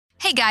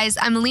Hey guys,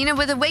 I'm Alina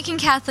with Awaken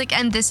Catholic,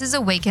 and this is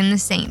Awaken the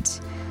Saint.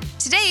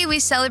 Today we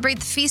celebrate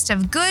the feast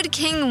of Good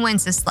King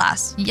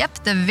Wenceslaus.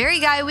 Yep, the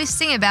very guy we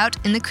sing about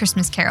in the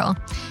Christmas Carol.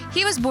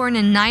 He was born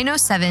in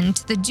 907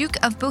 to the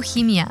Duke of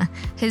Bohemia.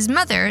 His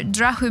mother,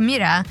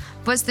 Drahomira,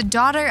 was the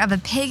daughter of a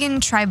pagan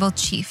tribal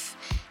chief.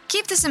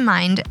 Keep this in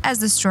mind as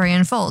the story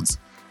unfolds.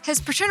 His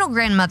paternal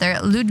grandmother,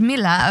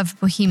 Ludmila of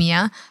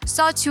Bohemia,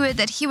 saw to it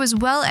that he was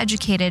well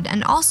educated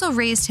and also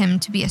raised him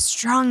to be a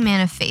strong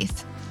man of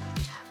faith.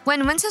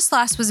 When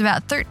Wenceslaus was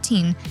about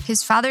 13,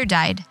 his father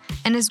died,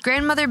 and his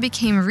grandmother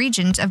became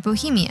regent of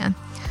Bohemia.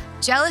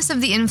 Jealous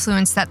of the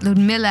influence that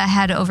Ludmila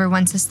had over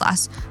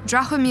Wenceslaus,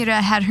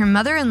 Drahomira had her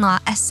mother-in-law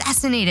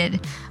assassinated.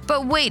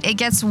 But wait, it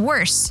gets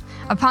worse.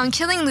 Upon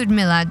killing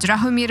Ludmila,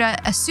 Drahomira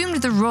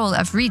assumed the role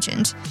of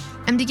regent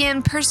and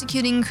began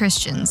persecuting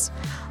Christians.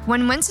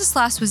 When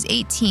Wenceslaus was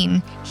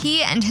 18,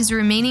 he and his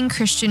remaining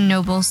Christian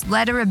nobles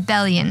led a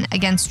rebellion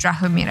against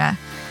Drahomira.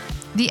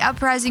 The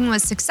uprising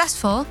was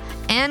successful,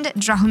 and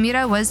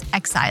Drahomira was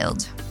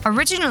exiled.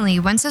 Originally,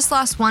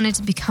 Wenceslaus wanted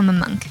to become a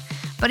monk,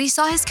 but he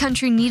saw his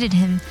country needed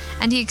him,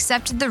 and he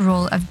accepted the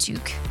role of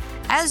duke.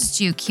 As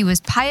duke, he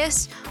was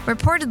pious,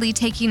 reportedly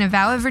taking a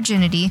vow of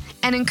virginity,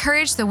 and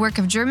encouraged the work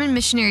of German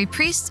missionary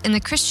priests in the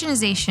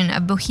Christianization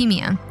of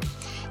Bohemia.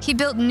 He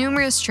built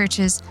numerous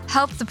churches,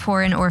 helped the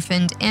poor and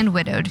orphaned, and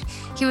widowed.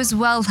 He was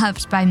well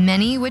loved by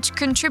many, which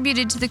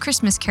contributed to the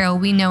Christmas Carol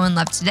we know and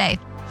love today.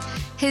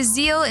 His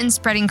zeal in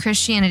spreading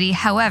Christianity,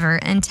 however,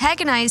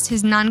 antagonized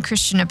his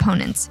non-Christian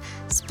opponents,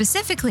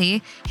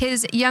 specifically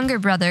his younger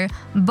brother,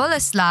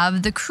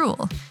 Boleslav the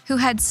Cruel, who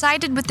had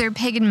sided with their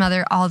pagan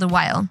mother all the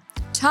while.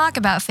 Talk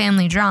about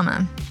family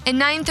drama. In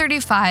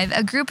 935,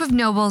 a group of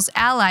nobles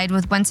allied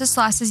with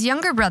Wenceslaus's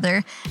younger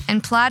brother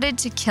and plotted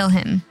to kill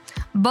him.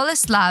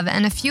 Boleslav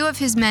and a few of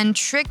his men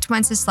tricked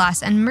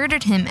Wenceslaus and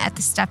murdered him at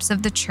the steps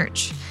of the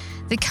church.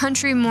 The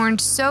country mourned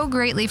so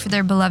greatly for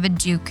their beloved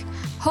duke.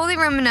 Holy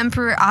Roman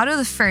Emperor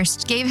Otto I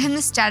gave him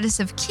the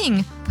status of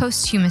king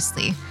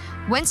posthumously.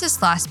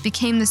 Wenceslaus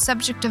became the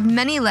subject of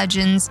many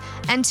legends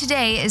and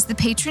today is the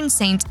patron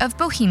saint of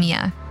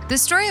Bohemia. The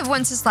story of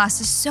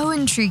Wenceslaus is so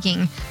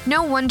intriguing.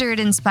 No wonder it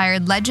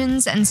inspired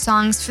legends and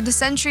songs for the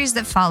centuries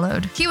that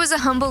followed. He was a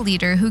humble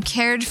leader who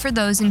cared for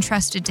those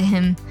entrusted to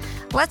him.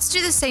 Let's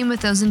do the same with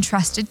those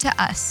entrusted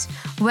to us.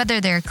 Whether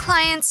they're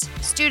clients,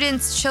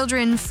 students,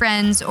 children,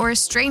 friends, or a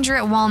stranger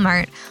at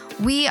Walmart,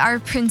 we are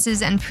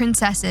princes and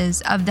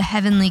princesses of the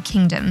heavenly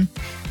kingdom.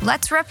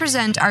 Let's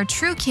represent our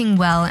true king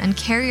well and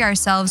carry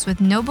ourselves with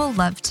noble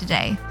love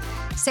today.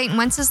 Saint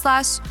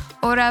Wenceslaus,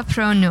 ora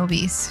pro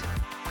nobis.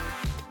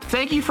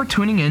 Thank you for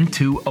tuning in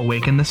to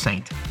Awaken the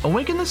Saint.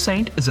 Awaken the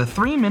Saint is a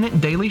 3-minute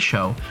daily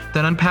show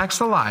that unpacks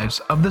the lives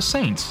of the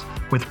saints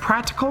with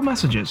practical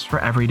messages for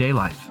everyday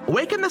life.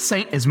 Awaken the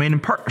Saint is made in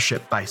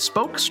partnership by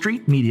Spoke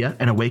Street Media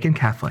and Awaken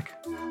Catholic.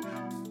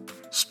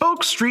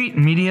 Spoke Street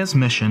Media's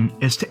mission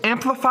is to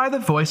amplify the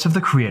voice of the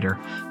Creator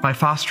by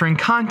fostering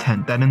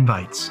content that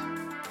invites.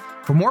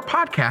 For more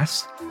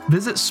podcasts,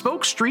 visit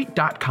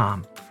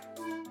spokestreet.com.